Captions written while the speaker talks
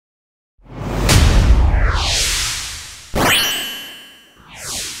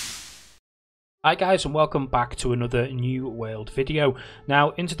Hi guys, and welcome back to another New World video.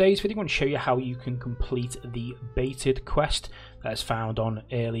 Now in today's video I'm going to show you how you can complete the baited quest that is found on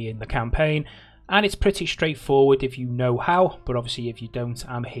early in the campaign, and it's pretty straightforward if you know how, but obviously if you don't,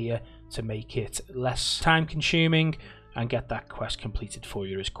 I'm here to make it less time consuming and get that quest completed for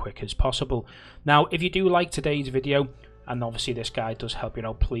you as quick as possible. Now if you do like today's video, and obviously this guide does help you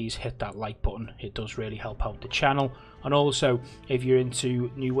out, please hit that like button. It does really help out the channel. And also, if you're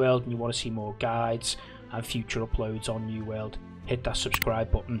into New World and you want to see more guides and future uploads on New World, hit that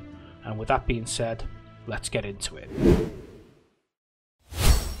subscribe button. And with that being said, let's get into it.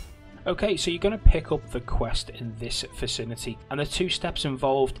 Okay, so you're going to pick up the quest in this vicinity, and the two steps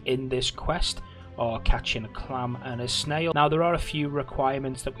involved in this quest are catching a clam and a snail. Now there are a few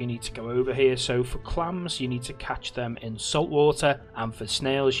requirements that we need to go over here. So for clams you need to catch them in salt water, and for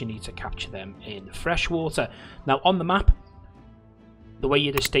snails you need to capture them in fresh water. Now on the map, the way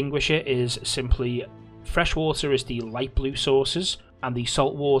you distinguish it is simply fresh water is the light blue sources and the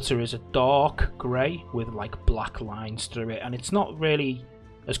salt water is a dark grey with like black lines through it, and it's not really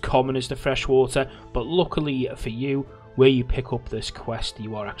as common as the fresh water, but luckily for you, where you pick up this quest,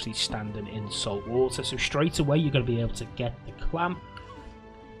 you are actually standing in salt water, so straight away you're going to be able to get the clam.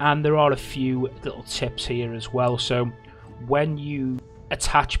 And there are a few little tips here as well. So when you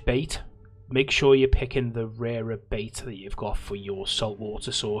attach bait, make sure you're picking the rarer bait that you've got for your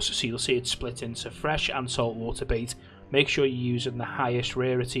saltwater source. So you'll see it split into fresh and saltwater bait. Make sure you're using the highest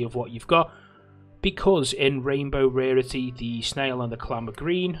rarity of what you've got, because in rainbow rarity the snail and the clam are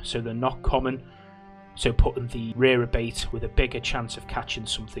green, so they're not common. So putting the rarer bait with a bigger chance of catching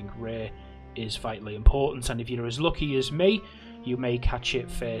something rare is vitally important. And if you're as lucky as me, you may catch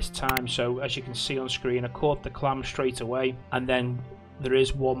it first time. So as you can see on screen, I caught the clam straight away, and then there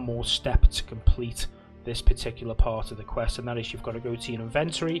is one more step to complete this particular part of the quest, and that is you've got to go to your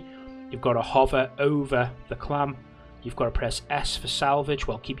inventory, you've got to hover over the clam, you've got to press S for salvage,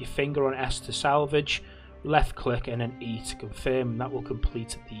 well keep your finger on S to salvage, left click and then E to confirm, and that will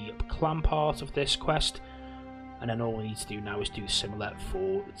complete the clam part of this quest. And then all we need to do now is do similar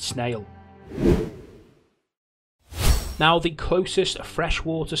for snail. Now the closest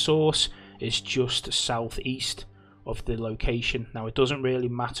freshwater source is just southeast of the location. Now it doesn't really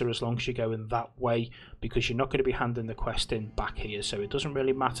matter as long as you're going that way, because you're not going to be handing the quest in back here, so it doesn't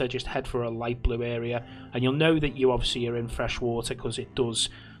really matter. Just head for a light blue area and you'll know that you obviously are in freshwater, because it does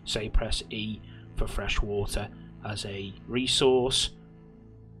say press E for fresh water as a resource.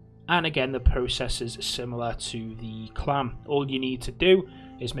 And again, the process is similar to the clam. All you need to do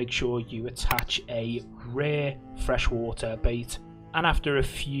is make sure you attach a rare freshwater bait, and after a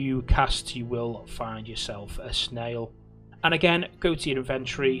few casts you will find yourself a snail. And again, go to your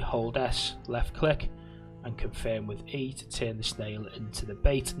inventory, hold S, left click and confirm with E to turn the snail into the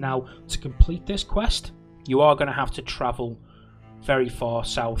bait. Now to complete this quest you are going to have to travel very far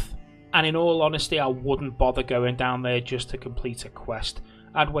south, and in all honesty I wouldn't bother going down there just to complete a quest.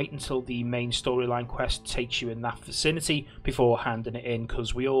 I'd wait until the main storyline quest takes you in that vicinity before handing it in,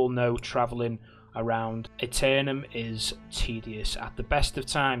 because we all know travelling around Eternum is tedious at the best of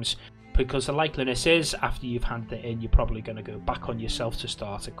times, because the likeliness is after you've handed it in you're probably going to go back on yourself to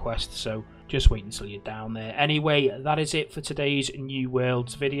start a quest, so just wait until you're down there. Anyway, that is it for today's New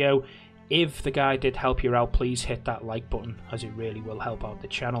Worlds video. If the guide did help you out, please hit that like button, as it really will help out the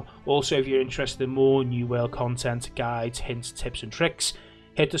channel. Also, if you're interested in more New World content, guides, hints, tips and tricks,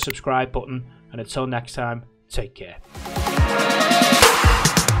 hit the subscribe button, and until next time, take care.